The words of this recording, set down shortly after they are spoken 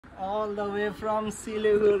All the way from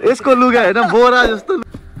Siliguri. यसको लुगा हैन बोरा जस्तो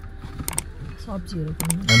सब्जीहरु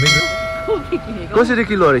कसरी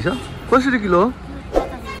किलो रहेछ कसरी किलो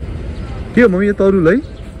के हो मम्मी यो तरुल है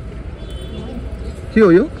के हो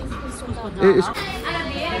यो ए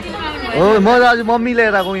ओ म आज मम्मी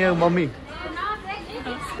लिएर आएको यहाँ मम्मी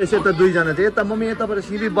यसै त दुई जना थियो यता मम्मी यताबाट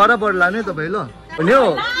सिधै बराबर लाने तपाई ल नि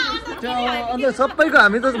हो अन्त सबैको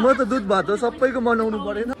हामी त म त दुध भात हो सबैको बनाउनु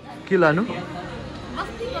परेन के लानु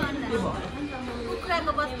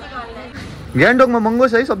ग्यान्डोकमा महँगो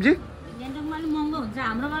छ है सब्जी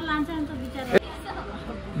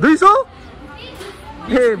 200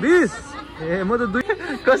 ए 20 ए म त दुई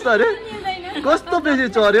कस्तो अरे कस्तो बेसी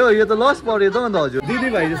चर्यो यो त लस पर्यो त अन्त हजुर दिदी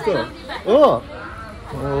भाइ जस्तो हो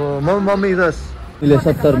म मम्मी दस इले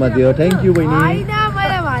 70 मा दियो थ्यांक यू बहिनी हैन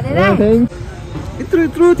मलाई भनेर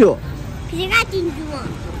यत्रो थियो फिगा चिन्छु म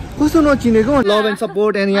कस्तो नचिनेको लभ एन्ड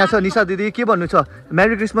सपोर्ट एन्ड यहाँ छ निशा दिदी के भन्नु छ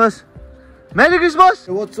मेरी Christmas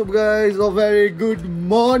what's up guys a very good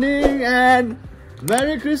morning and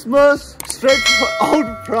merry Christmas straight out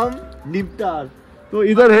from निम्टार तो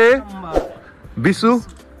इधर है Vishu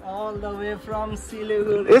All the way from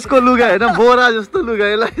Siliguri. यसको लुगा हैन बोरा जस्तो लुगा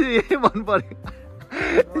यसलाई यही मन पर्यो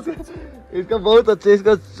इसका बहुत अच्छा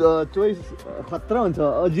इसका चॉइस खतरा हुन्छ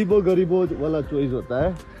अजीबो गरीबो वाला चॉइस होता है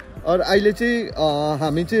और अहिले चाहिँ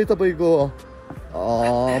हामी चाहिँ तपाईको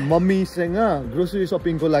मम्मीसँग ग्रोसरी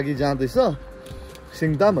शपिङको लागि जाँदैछ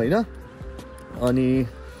सिङताम हैन अनि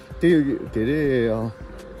त्यो धेरै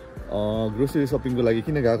ग्रोसरी शपिङको लागि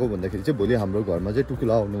किन गएको भन्दाखेरि चाहिँ भोलि हाम्रो घरमा चाहिँ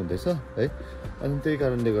टुकुला आउनु हुँदैछ है अनि त्यही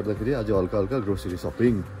कारणले गर्दाखेरि आज हल्का हल्का grocery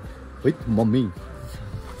shopping with mummy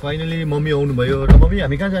finally mummy आउनु भयो र मम्मी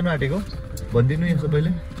हामी कहाँ जानु आँटेको भन्दिनु यहाँ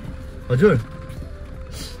सबैले हजुर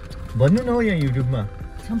भन्नु न हो यहाँ युट्युबमा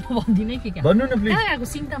भन्दिनै के भन्नु न प्लिज गएको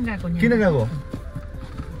सिङताम गएको नि किन गएको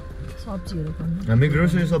सब्जीहरु पनि हामी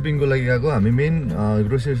ग्रोसरी शपिङको लागि गएको हामी मेन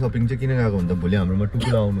ग्रोसरी शपिङ चाहिँ किन गएको भन्दा भोलि हाम्रोमा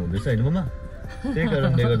टुकुला आउनु हुँदैछ हैन मम्मा त्यही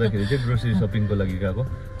कारणले गर्दाखेरि चाहिँ ग्रोसरी शपिङको लागि गएको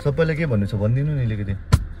सबैले के भन्नु छ भन्दिनु नि अलिकति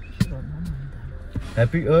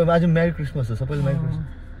ह्यापी आज मेरी क्रिसमस हो सबैले मेरी क्रिसमस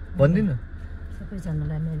भन्दिनु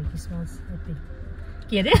सबैजनालाई मेरी क्रिसमस ह्यापी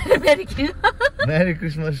के रे मेरी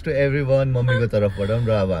क्रिसमस टु एभ्रीवन मम्मीको तर्फबाट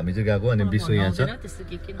र अब हामी चाहिँ गएको अनि विश्व यहाँ छ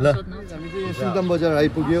ल सिङताम बजार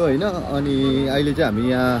आइपुग्यो हैन अनि अहिले चाहिँ हामी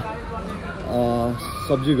यहाँ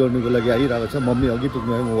सब्जी गर्नुको लागि आइरहेको छ मम्मी अघि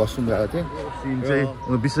पुग्नु आयो म वाशरूम गएको थिएँ सीन चाहिँ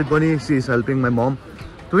विश्व पनि सी इज हेल्पिङ माई मम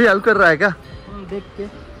तू भी हेल्प कर रहा है क्या देख के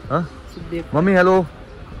हाँ मम्मी हेलो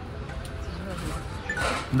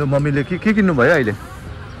अन्त मम्मीले के किन्नु भयो अहिले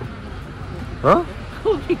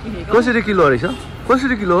कसरी किलो रहेछ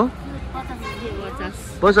कसरी किलो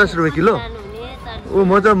 50 रुपियाँ किलो ओ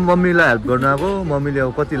म त मम्मीलाई हेल्प गर्न आएको मम्मीले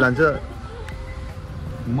अब कति लान्छ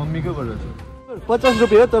मम्मीको गरेर 50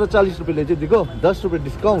 रुपियाँ हो तर 40 रुपियाँले चाहिँ दिएको 10 रुपियाँ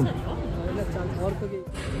डिस्काउन्ट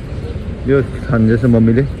यो खाँदैछ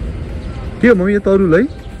मम्मीले के हो मम्मी यो तरुल है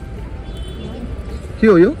के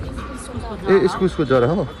हो यो ए इस्कुसको जरा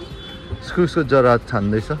हो इस्कुसको जरा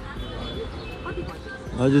छान्दैछ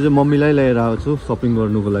अझै चाहिँ मम्मीलाई लिएर आएको छु सपिङ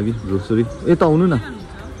गर्नुको लागि ग्रोसरी यता आउनु न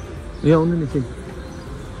यहाँ आउनु नि चाहिँ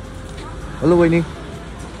हेलो बहिनी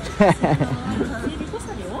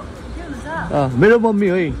मेरो मम्मी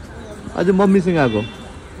हो है आज मम्मीसँग आएको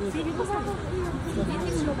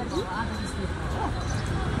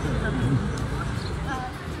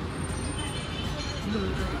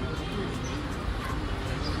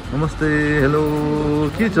नमस्ते हेलो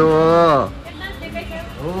के छ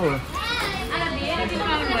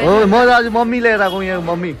ओ म आज मम्मी लिएर आएको यहाँ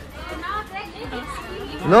मम्मी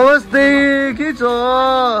नमस्ते के छ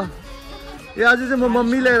ए आज चाहिँ म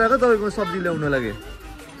मम्मी लिएर आएको तपाईँको सब्जी ल्याउन लागि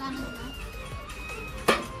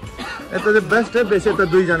यता चाहिँ बेस्ट है बेसी यता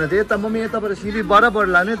दुईजना थियो यता मम्मी यताबाट सिधै बराबर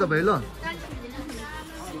लाने तपाईँ ल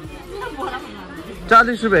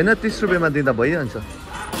 40 रुपियाँ होइन 30 रुपियाँमा दिँदा भइहाल्छ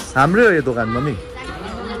हाम्रै हो यो दोकान मम्मी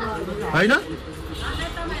होइन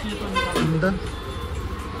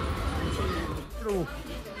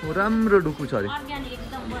राम्रो डुकु छ अरे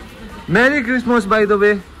मेरी क्रिसमस बाई द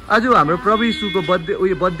वे आज हाम्रो प्रभु यीशुको बर्थडे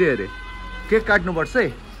उयो बर्थडे अरे केक काट्नुपर्छ है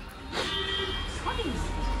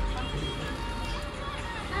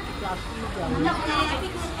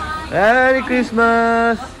मेरी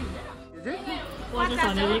क्रिसमस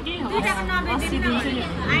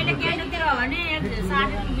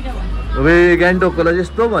अबे गान्तोककोलाई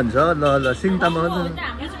यस्तो भन्छ ल ल सिङताममा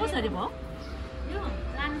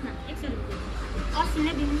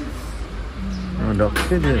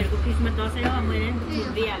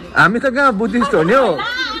हामी त कहाँ बुद्धिस्ट हो नि हौ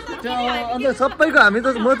अन्त सबैको हामी त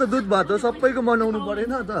म त दुध भात हो सबैको मनाउनु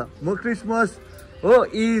परेन त म क्रिसमस हो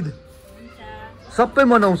ईद सबै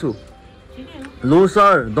मनाउँछु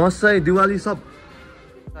लोसार दसैँ दिवाली सब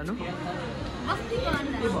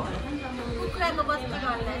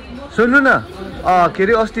सुन्नु न के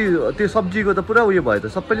अरे अस्ति त्यो सब्जीको त पुरा उयो भयो त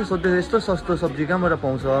सबैले सोध्दै यस्तो सस्तो सब्जी कहाँबाट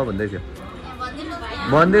पाउँछ भन्दै थियो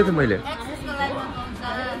भन्दै थिएँ मैले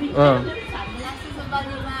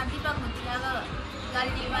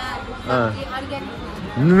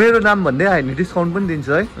मेरो नाम भन्दै आयो नि डिस्काउन्ट पनि दिन्छ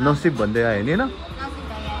है नसिब भन्दै आयो नि होइन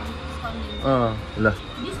ल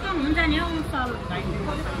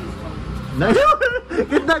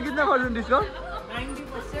कितना कितना पर्सेन्ट डिस्काउन्ट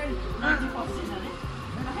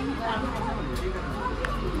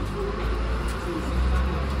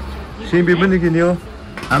सिमी पनि किन्यो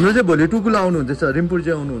हाम्रो चाहिँ भोलि टुकुला आउनु हुँदैछ रिम्पुर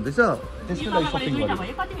चाहिँ आउनु हुँदैछ त्यसको लागि सपिङ गर्यो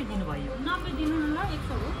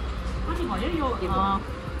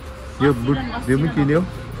यो बुट यो पनि किन्यो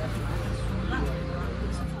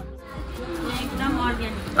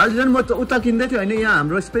आज झन् म त उता किन्दै थिएँ होइन यहाँ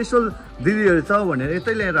हाम्रो स्पेसल दिदीहरू छ भनेर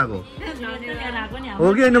यतै ल्याएर आएको हो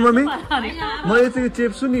कि होइन मम्मी म यति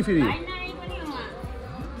चेप्छु नि फेरि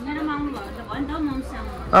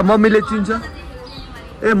मम्मीले चिन्छ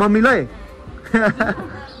ए मम्मीलाई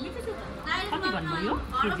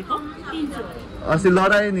अस्ति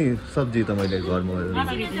लडाएँ नि सब्जी त मैले घरमा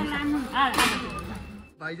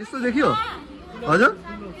भाइ जस्तो देखियो हजुर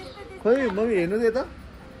खोइ मम्मी हेर्नु त यता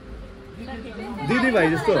दिदी भाइ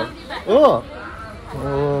जस्तो हो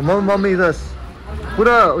मम्मी त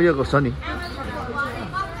पुरा उयो गर्छ नि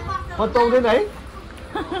पत्ताउँदैन है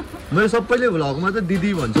मैले सबैले भ्लगमा त दिदी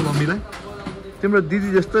भन्छु मम्मीलाई तिम्रो दिदी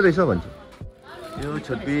जस्तो रहेछ भन्छ यो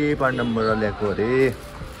छुर्पी 5 नम्बर ल्याएको अरे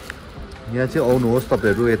यहाँ चाहिँ आउनुहोस्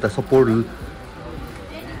तपाईँहरू यता सपोर्ट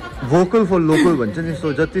भोकल फर लोकल भन्छ नि सो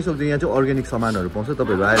जति सक्दो यहाँ चाहिँ अर्ग्यानिक सामानहरू पाउँछ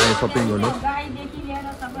तपाईँहरू आएर यहाँ सपिङ गर्नुहोस्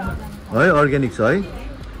है अर्ग्यानिक छ है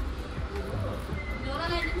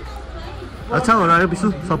अच्छा हो रहा है बिशु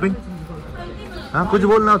शॉपिंग हाँ कुछ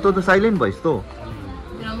बोलना तो साइलेंट भइस तो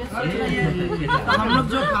हम लोग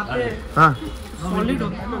जो खाते हैं हाँ सॉलिड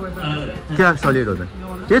होता है क्या सॉलिड होता है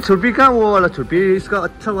ये छुर्पी का वो वाला छुर्पी इसका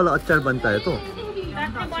अच्छा वाला अचार बनता है तो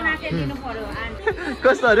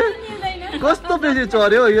कस्तो अरे कस्तो बेसी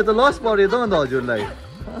चर्यो यो त लस पर्यो त अन्त हजुरलाई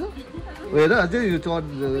हेर अझै यो चर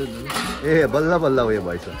ए बल्ल बल्ल उयो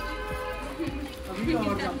भएछ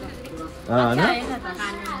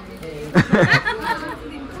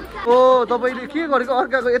ओ तपाईले के गरेको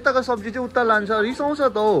अर्काको यताको सब्जी चाहिँ उता लान्छ रिसाउँछ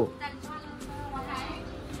त हो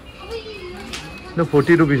न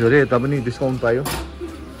 40 रुपीस अरे यता पनि डिस्काउन्ट पायो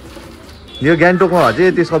यो गान्तोकमा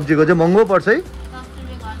अझै त्यो सब्जीको चाहिँ महँगो पर्छ है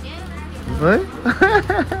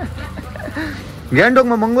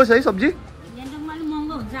गान्तोकमा महँगो छ है सब्जी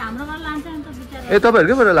ए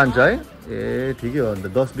तपाईहरुकैबाट लान्छ है ए ठिकै हो अन्त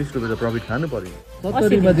 10-20 रुपैयाँ त प्रफिट खानु पर्यो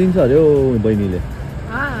 70 मा दिन्छ अरे ओ बहिनीले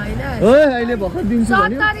ओए अहिले भर्खर दिन्छु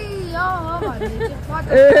भन्यो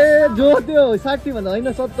 70 ए जो त्यो 60 भन्दा हैन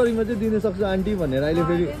 70 मा चाहिँ दिन सक्छु आन्टी भनेर अहिले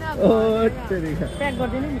फेरि ओ तेरिका प्याक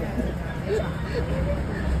गर्दिनु नि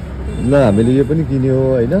ल हामीले यो पनि किन्यो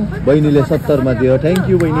हैन बहिनीले 70 मा दियो थ्यांक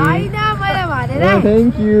यू बहिनी हैन मैले भनेर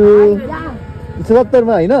थ्यांक यू 70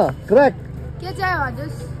 मा हैन क्रैक के चाहियो हजुर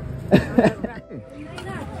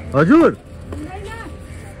हजुर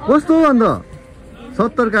कस्तो हो अन्त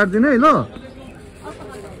 70 काट्दिनु है ल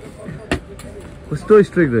कस्तो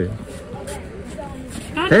स्ट्रिक रह्यो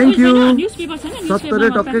थ्यांक यू 70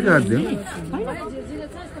 टक्कै काट्दियो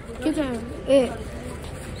के चाहियो ए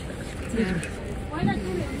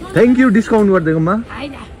थ्यांक यू डिस्काउन्ट गरिदिएकोमा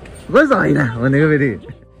हैन कस्तो हैन भनेको फेरि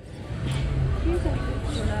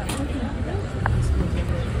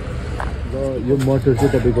यो मटर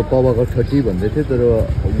चाहिँ तपाईको पावाको 30 भन्दै थियो तर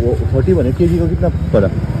 30 भने केजीको कितना परा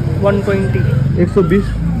 120 120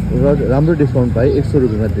 राम्रो डिस्काउन्ट पाए 100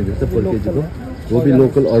 रुपैयाँमा दिँदैछ पर केजीको वो भी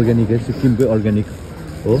लोकल अर्ग्यानिक है सिक्किमकै अर्ग्यानिक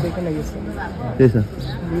हो त्यही छ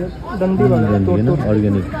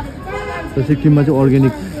अर्ग्यानिक त सिक्किममा चाहिँ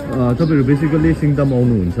अर्ग्यानिक तपाईहरु बेसिकली सिङताम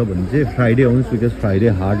आउनुहुन्छ भने चाहिँ फ्राइडे आउनुहोस् बिकज फ्राइडे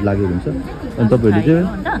हार्ड लागेको हुन्छ अनि तपाईहरुले चाहिँ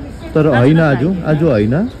तर हैन आज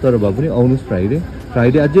हैन तर भए पनि आउनुहोस्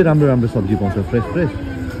फ्राइडे अझै राम्रो राम्रो सब्जी पाउँछ फ्रेस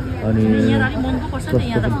अनि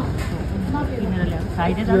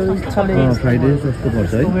फ्राइडे सस्तो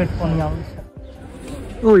पर्छ है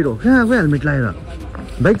ओ हिरो कहाँ गयो हेलमेट लगाएर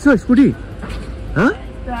बाइक छ स्कुटी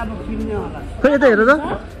खै यता हेर त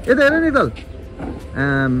यता हेर नि त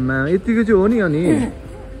यतिको चाहिँ हो नि अनि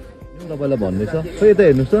तपाईलाई भन्दैछ खै यता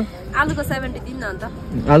हेर्नुहोस् त आलुको 70 दिन न अन्त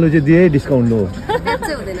आलु चाहिँ दिए डिस्काउन्ट हो ब्याज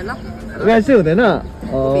चाहिँ हुँदैन ल ब्याज चाहिँ हुँदैन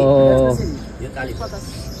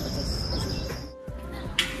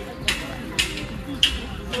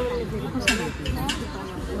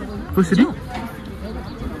कसरी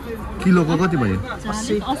किलोको कति भयो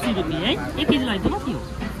 80 रुपैयाँ है 1 केजी लैजाऊ कति हो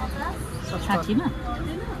 60 मा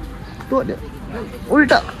तँ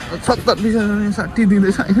उल्टा 70 60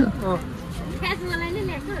 दिँदैछ होइन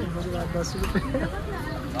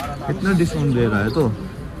कितना डिस्काउंट दे रहा है तो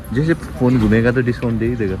जैसे फोन घूमेगा तो डिस्काउंट दे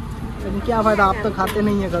ही देगा क्या फायदा आप तो खाते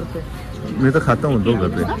नहीं है घर पे मैं तो खाता हूँ दो घर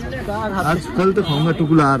पे आज कल तो खाऊंगा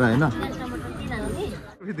टुकुला आ रहा है ना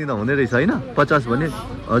दिँदा हुने रहेछ होइन 50 भने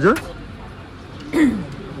हजुर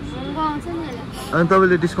अनि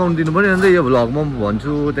तपाईँले डिस्काउन्ट दिनु पर्यो अन्त यो भ्लगमा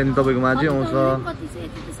भन्छु त्यहाँदेखि तपाईँकोमा अझै आउँछ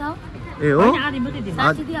ए हो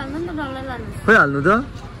खै हाल्नु त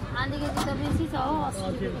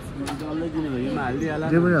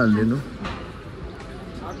जे पनि हालिदिनु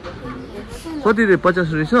कति रे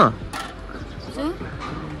 50 रहेछ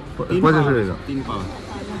 50 रुपियाँको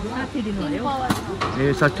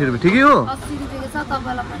ए 60 रुपियाँ ठिकै हो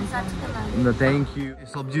ल थ्याङ्क यू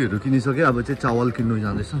सब्जीहरू किनिसक्यो अब चाहिँ चावल किन्नु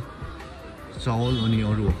जाँदैछ चावल अनि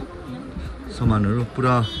अरू सामानहरू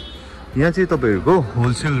पुरा यहाँ चाहिँ तपाईँहरूको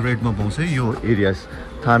होलसेल रेटमा पाउँछ यो एरिया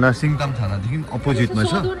थाना सिङताम थानादेखि अपोजिटमा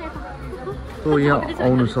छ तो यहाँ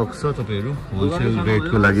आउनु सक्छ तपाईँहरू होलसेल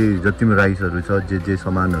रेटको लागि जति पनि राइसहरू छ जे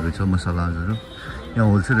सामानहरू छ मसलाहरू यहाँ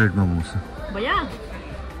होलसेल रेटमा पाउँछ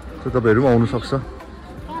तो तपाईँहरू पनि आउनु सक्छ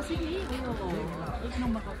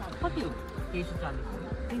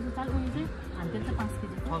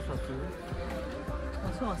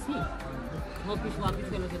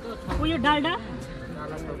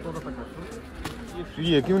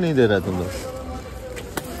फ्री है क्यों नहीं दे रहा तुम लोग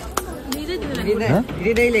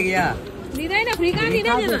फ्री नहीं ले गया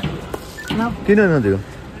किन नदियो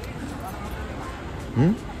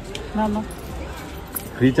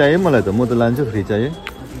फ्री चाहिए मलाई त म त लान्छु फ्री चाहिए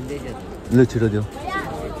ल छिटो दियो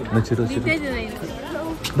ल छिटो छिटो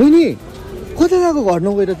बहिनी कता गएको घर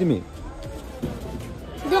नगएर तिमी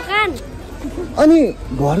दोकान अनि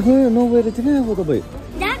घर गयो नगएर चाहिँ कहाँ गएको तपाईँ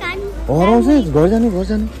हराउँछ घर जानु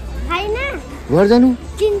हैन घर जानु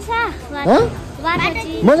चिन्छ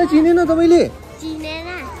मलाई चिनेन तपाईँले चिनेन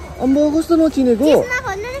अम्बो कस्तो नचिनेको त्यसमा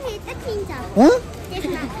भन्नु न फेरि त चिन्छ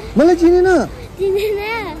त्यसमा मलाई चिनेन चिनेन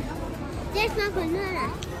त्यसमा भन्नु होला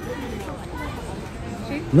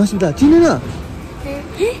नसिदा चिनेन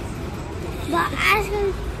आजकल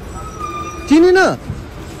चिनेन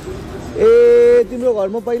ए तिम्रो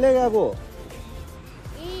घरमा पहिल्यै गएको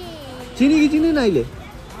चिने कि चिनेन अहिले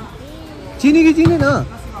चिने कि चिनेन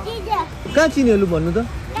कहाँ चिने लु भन्नु त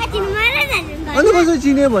अनि कसरी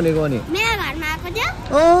चिने भनेको अनि मेरो घरमा आएको थियो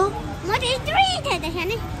म त यत्रै थियो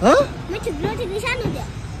देख्ने म ठुलो थियो सानो थियो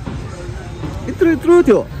यत्रो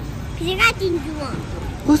थियो फेरि कहाँ चिन्छु म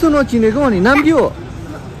कस्तो नचिनेको अनि नाम के हो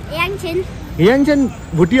याङछेन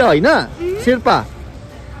भुटिया होइन शेर्पा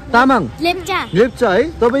तामाङ लेप्चा है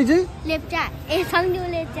तपाईँ चाहिँ लेप्चा ए सन्जु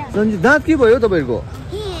लेप्चा सन्जु दाँत के भयो तपाईँहरूको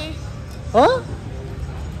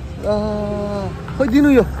खोइ दिनु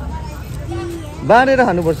यो बाँडेर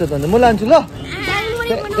खानुपर्छ त म लान्छु ल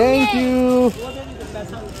थ्याङ्क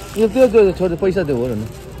यू त्यो छोड पैसा देऊ हो न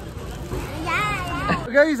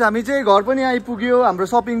गाइस हामी चाहिँ घर पनि आइपुग्यो हाम्रो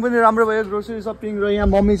सपिङ पनि राम्रो भयो ग्रोसरी सपिङ र यहाँ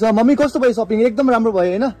मम्मी छ मम्मी कस्तो भयो सपिङ एकदम राम्रो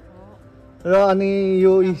भयो होइन र अनि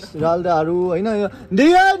यो रालदाहरू होइन यो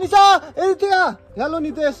निशा हेलो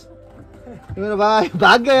नितेश मेरो भाइ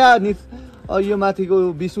भाग गया यो माथिको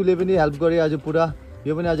विशुले पनि हेल्प गर्यो आज पुरा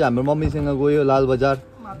यो पनि आज हाम्रो मम्मीसँग गयो लाल बजार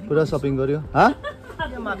पुरा सपिङ गर्यो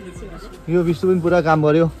यो विशु पनि पुरा काम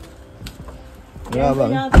गर्यो अब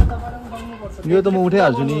यो त म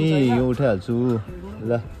उठाइहाल्छु नि यो उठाइहाल्छु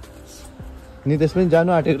ल नितेश पनि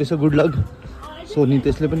जानु आँटेको रहेछ गुड लक सो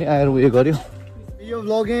नितेशले पनि आएर उयो गर्यो यो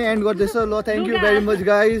भ्लग यहीँ एन्ड गर्दैछ ल thank you very much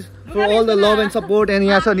guys for all the love and support and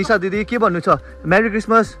यहाँ छ निशा दिदी के भन्नु छ मेरी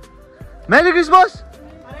क्रिसमस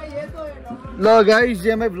ल गाइज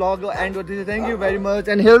जेमै भ्लग एन्ड गर्दैछ thank you very much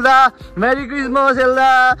and हेल्दा merry Christmas हेल्दा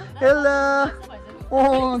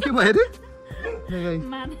के भयो अरे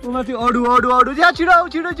माथि अडु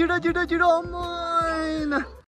छिटो